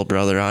Ethan's little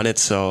brother on it.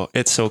 So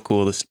it's so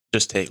cool to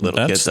just take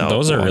little kids out.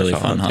 Those are really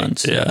fun hunting.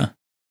 hunts. Yeah.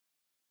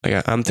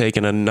 Like I'm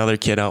taking another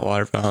kid out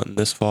waterfowl hunting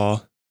this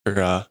fall.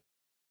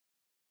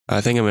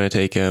 I think I'm going to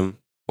take him,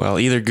 well,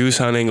 either goose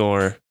hunting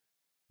or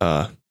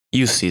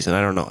youth season.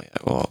 I don't know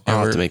yet. Well,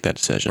 I'll have to make that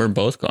decision. We're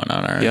both going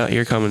on our. Yeah,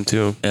 you're coming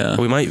too. Yeah.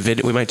 We might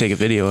take a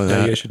video of Yeah,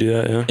 that. you guys should do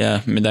that. Yeah.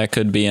 Yeah, I mean, that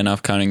could be an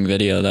upcoming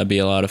video. That'd be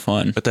a lot of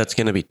fun. But that's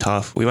going to be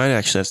tough. We might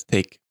actually have to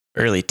take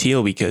early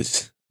teal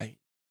because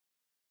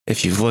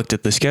if you've looked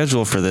at the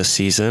schedule for this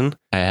season,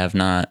 I have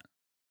not.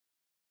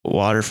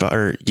 waterfowl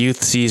or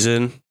youth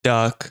season,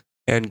 duck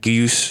and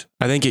goose.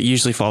 I think it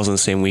usually falls on the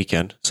same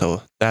weekend.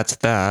 So that's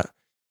that.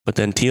 But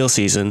then teal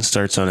season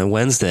starts on a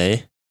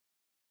Wednesday.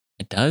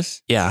 It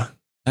does? Yeah.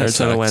 That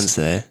Starts on a sucks.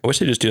 Wednesday. I wish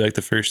they just do like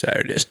the first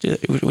Saturday.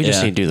 We just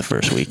Yeah. need to do the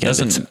first weekend.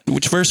 Doesn't-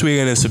 Which first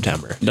weekend is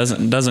September?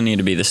 Doesn't need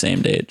to be the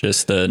same date,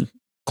 just the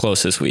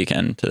closest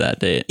weekend to that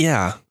date.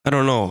 Yeah. I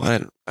don't know.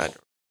 I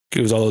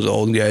Gives all those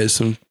old guys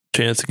some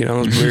chance to get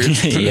on those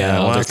birds. yeah,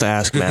 all we'll the- have to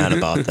ask Matt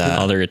about that.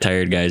 All the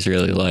retired guys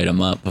really light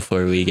them up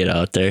before we get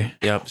out there.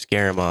 Yep,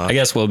 scare him off. I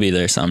guess we'll be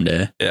there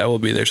someday. Yeah, we'll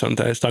be there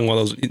sometimes. Talking about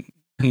those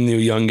new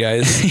young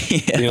guys, Yeah.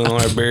 stealing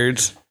all our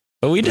birds.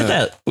 But we did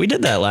that. We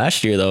did that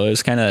last year, though. It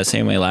was kind of the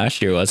same way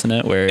last year, wasn't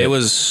it? Where It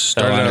was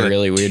fell started on on a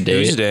really weird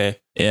date. Tuesday.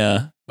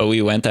 Yeah, but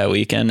we went that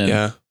weekend, and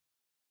Yeah.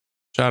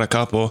 Shot a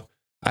couple.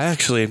 I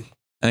actually,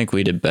 I think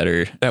we did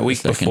better that week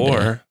the second before,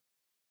 day.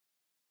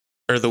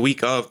 or the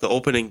week of the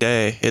opening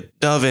day,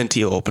 dove and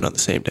teal open on the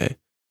same day.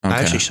 Okay. I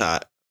actually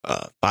shot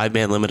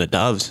 5-man limit of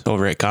doves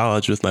over at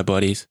college with my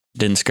buddies.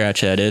 Didn't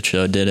scratch that itch,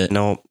 though, did it?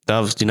 No,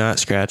 doves do not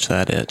scratch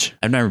that itch.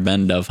 I've never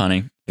been dove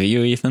hunting. Have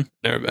you, Ethan?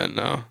 Never been,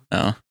 no.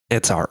 No.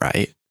 It's all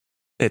right.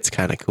 It's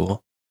kind of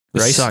cool.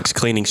 It Rice- sucks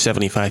cleaning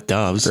 75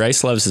 doves.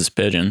 Rice loves his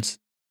pigeons.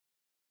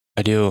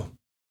 I do.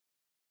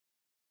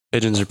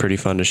 Pigeons are pretty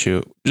fun to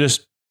shoot.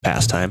 Just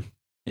pastime.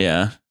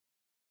 Yeah.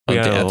 We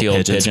got a At the little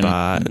old pigeon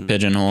spot and-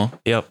 pigeonhole.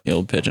 Yep. The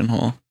old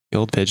pigeonhole. The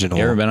old pigeonhole.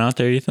 You ever been out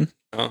there, Ethan?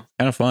 No.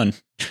 Kind of fun.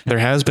 There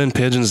has been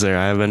pigeons there.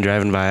 I've been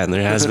driving by it and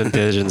there has been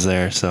pigeons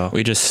there. So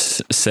We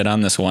just sit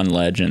on this one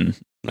ledge and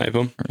Knife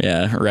them.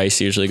 yeah, Rice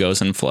usually goes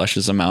and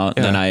flushes them out,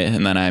 Yeah.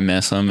 and then I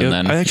miss them, and Yep,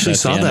 then I actually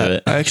that's the saw end of that.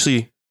 it. I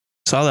actually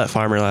saw that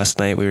farmer last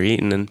night. We were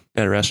eating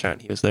at a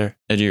restaurant. He was there.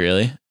 Did you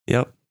really? Isn't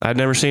Yep. I'd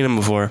never seen him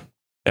before.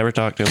 Never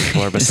talked to him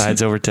before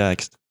besides over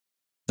text.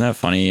 that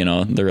funny? You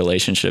know, the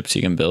relationships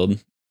you can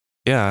build.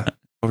 Yeah.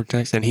 Over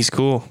text. And he's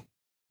cool.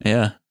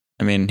 Yeah.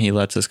 I mean, he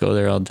lets us go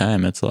there all the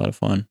time. It's a lot of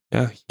fun.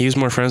 Yeah. He was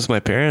more friends with my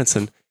parents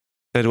and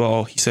said,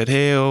 well, he said,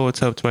 hey,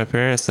 what's up to my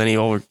parents? Then he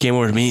came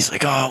over to me. He's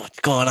like, oh, what's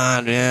going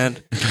on, man?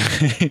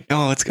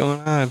 Oh, what's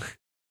going on?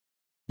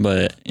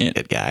 But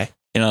Good guy.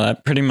 you know,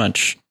 that pretty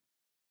much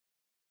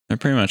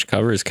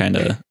covers kind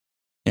of,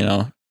 you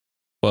know,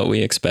 what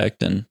we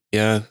expect and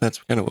Yeah. That's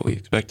kind of what we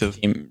expect of.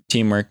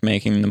 teamwork,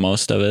 making the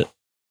most of it.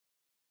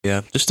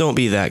 Yeah. Just don't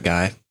be that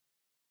guy.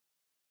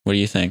 What do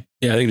you think?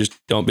 Yeah, I think just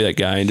don't be that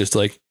guy and just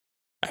like,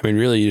 I mean,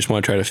 really, you just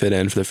want to try to fit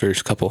in for the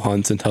first couple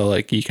hunts until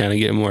like you kind of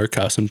get more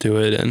accustomed to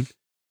it. And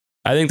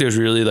I think there's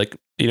really like,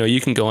 you know, you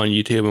can go on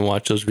YouTube and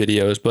watch those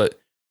videos, but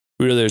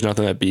really there's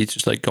nothing that beats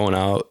just like going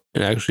out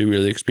and actually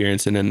really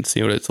experiencing and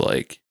seeing what it's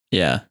like.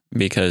 Yeah,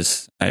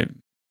 because I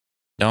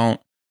don't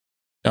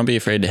be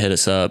afraid to hit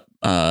us up.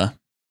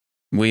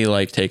 We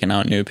like taking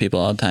out new people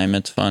all the time.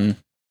 It's fun.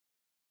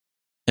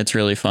 It's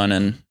really fun,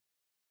 and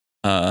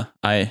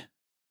I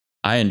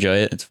enjoy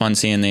it. It's fun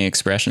seeing the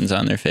expressions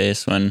on their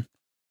face when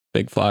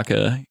big flock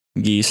of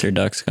geese or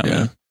ducks come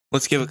in.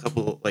 Let's give a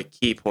couple like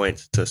key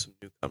points to some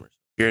newcomers.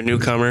 If you're a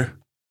newcomer,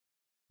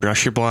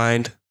 brush your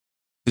blind,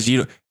 because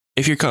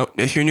if you're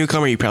a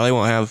newcomer, you probably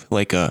won't have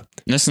like a.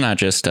 This is not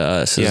just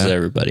us. This is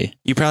everybody.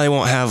 You probably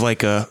won't have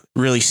like a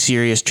really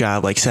serious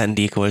job like setting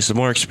decoys. The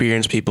more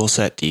experienced people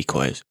set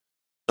decoys.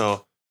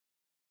 So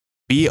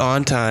be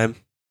on time.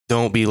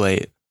 Don't be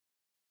late.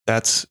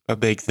 That's a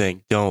big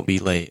thing. Don't be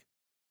late.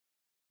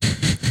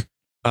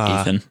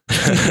 Ethan.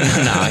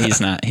 No,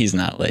 he's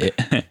not late.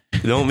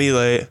 Don't be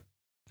late.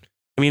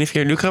 I mean, if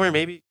you're a newcomer,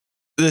 maybe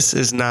this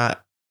is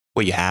not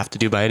what you have to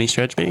do by any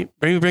stretch. Maybe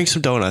bring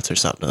some donuts or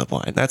something to the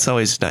blind. That's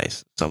always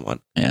nice. Someone.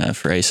 Yeah,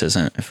 if Rice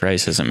isn't making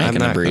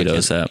the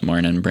burritos that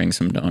morning, bring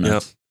some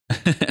donuts.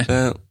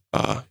 Yep.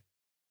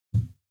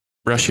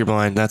 Brush your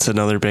blind. That's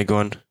another big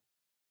one.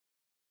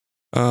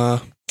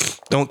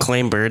 Don't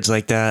claim birds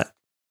like that.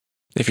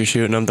 If you're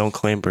shooting them, don't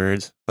claim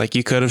birds. Like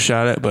you could have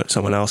shot it, but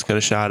someone else could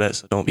have shot it.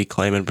 So don't be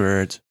claiming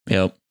birds.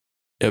 Yep.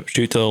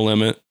 Shoot to the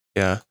limit.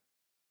 Yeah.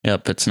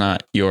 Yep. It's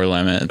not your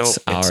limit. It's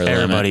our limit.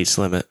 Everybody's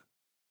limit.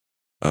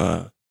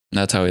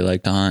 That's how we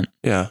like to hunt.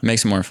 Yeah.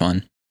 Makes it more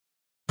fun.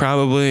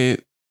 Probably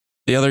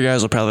the other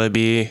guys will probably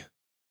be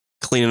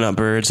cleaning up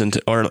birds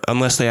or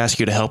unless they ask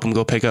you to help them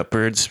go pick up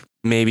birds,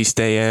 maybe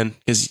stay in.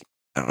 Because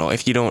I don't know,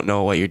 if you don't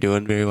know what you're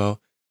doing very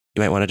well,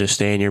 you might want to just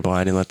stay in your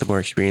blind and let the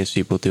more experienced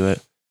people do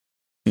it.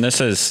 And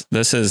this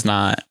is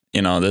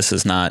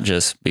not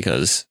just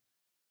because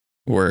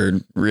we're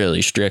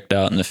really strict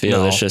out in the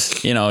field. No. It's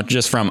just,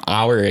 just from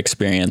our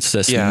experience,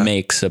 this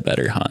makes a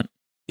better hunt.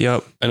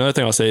 Yep. Another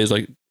thing I'll say is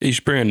like, you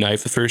should bring a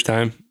knife the first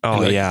time.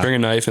 Oh, and, bring a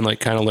knife and like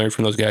kind of learn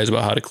from those guys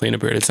about how to clean a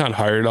bird. It's not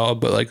hard at all,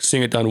 but like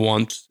seeing it done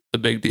once, is a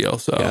big deal.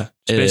 So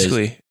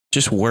basically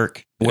just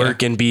work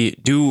and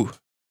do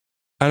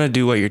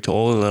what you're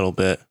told a little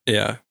bit.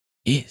 Yeah.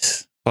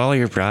 Jeez. Follow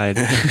your pride.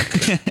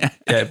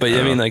 Yeah, but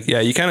I mean, like,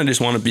 you kind of just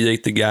want to be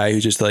like the guy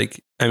who's just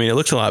like, I mean, it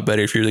looks a lot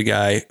better if you're the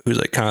guy who's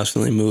like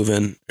constantly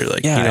moving or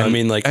like, I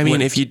mean? Like,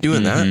 if you're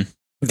doing that,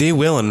 they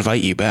will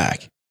invite you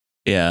back.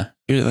 Yeah.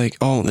 You're like,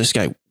 oh, this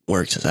guy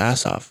works his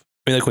ass off.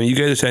 I mean, like when you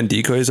guys are setting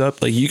decoys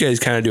up, like you guys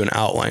kind of do an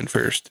outline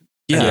first.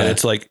 Yeah.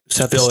 It's like,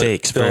 set the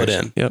stakes, fill it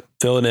in. Yep.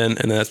 Fill it in.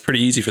 And that's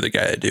pretty easy for the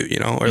guy to do,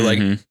 or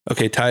like,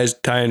 okay, Ty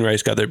and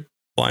Rice got their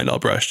blind all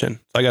brushed in.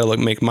 So I got to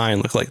make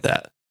mine look like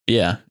that.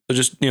 Yeah. So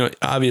just,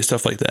 obvious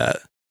stuff like that.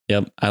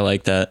 Yep. I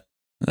like that.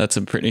 That's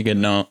a pretty good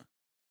note.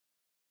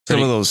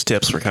 Some of those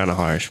tips were kind of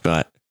harsh,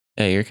 but.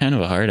 Yeah, you're kind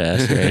of a hard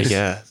ass, right?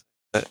 Yeah.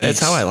 That's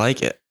how I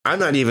like it. I'm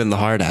not even the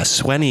hard ass.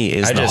 Swenny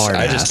is the hard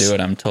ass. I just do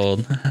what I'm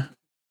told.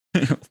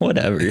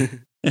 Whatever.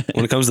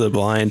 When it comes to the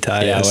blind,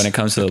 Ty. Yeah, when it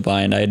comes to the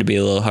blind, I had to be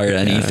a little hard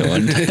on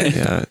Ethan.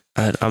 Yeah.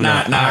 I'm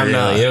not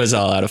really. It was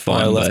all out of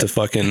fun. I left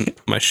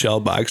my shell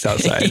box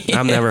outside.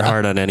 I'm never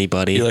hard on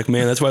anybody. You're like,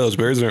 man, that's why those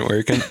birds aren't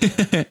working.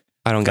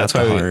 I don't got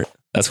the heart.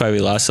 That's why we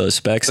lost those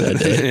specs that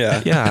day.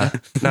 Yeah.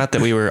 Not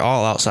that we were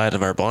all outside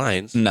of our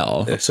blinds.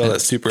 No. They saw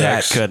that Super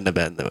X. That couldn't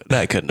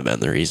have been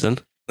the reason.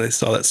 They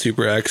saw that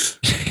Super X.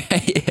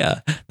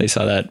 Yeah. They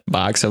saw that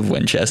box of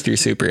Winchester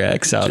Super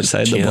X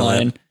outside the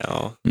blind.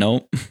 No.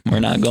 Nope. We're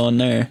not going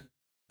there.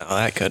 No,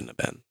 that couldn't have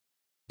been.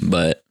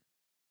 But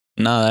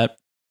no,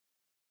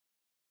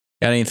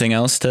 got anything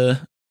else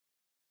to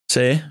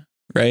say,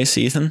 Rice,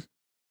 Ethan?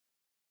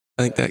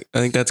 I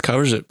think that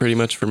covers it pretty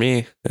much for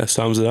me. That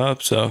sums it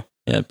up. So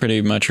yeah, it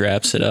pretty much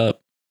wraps it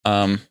up.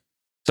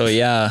 So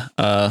yeah,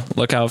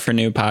 look out for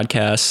new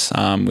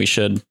podcasts. We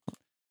should,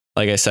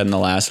 like I said in the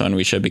last one,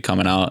 we should be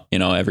coming out,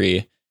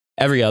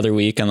 every other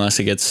week unless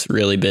it gets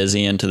really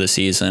busy into the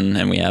season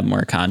and we have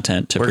more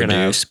content to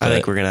produce. I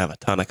think we're gonna have a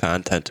ton of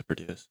content to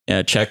produce.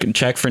 Yeah,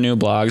 check for new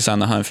blogs on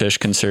the Hunt Fish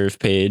Conserve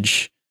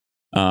page,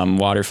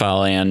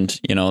 Waterfowl, and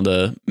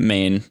the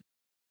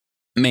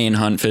main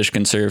Hunt Fish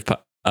Conserve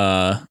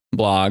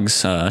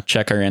blogs.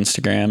 Check our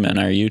Instagram and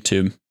our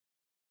YouTube.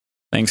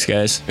 Thanks,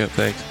 guys. Yep,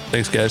 thanks.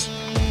 Thanks,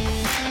 guys.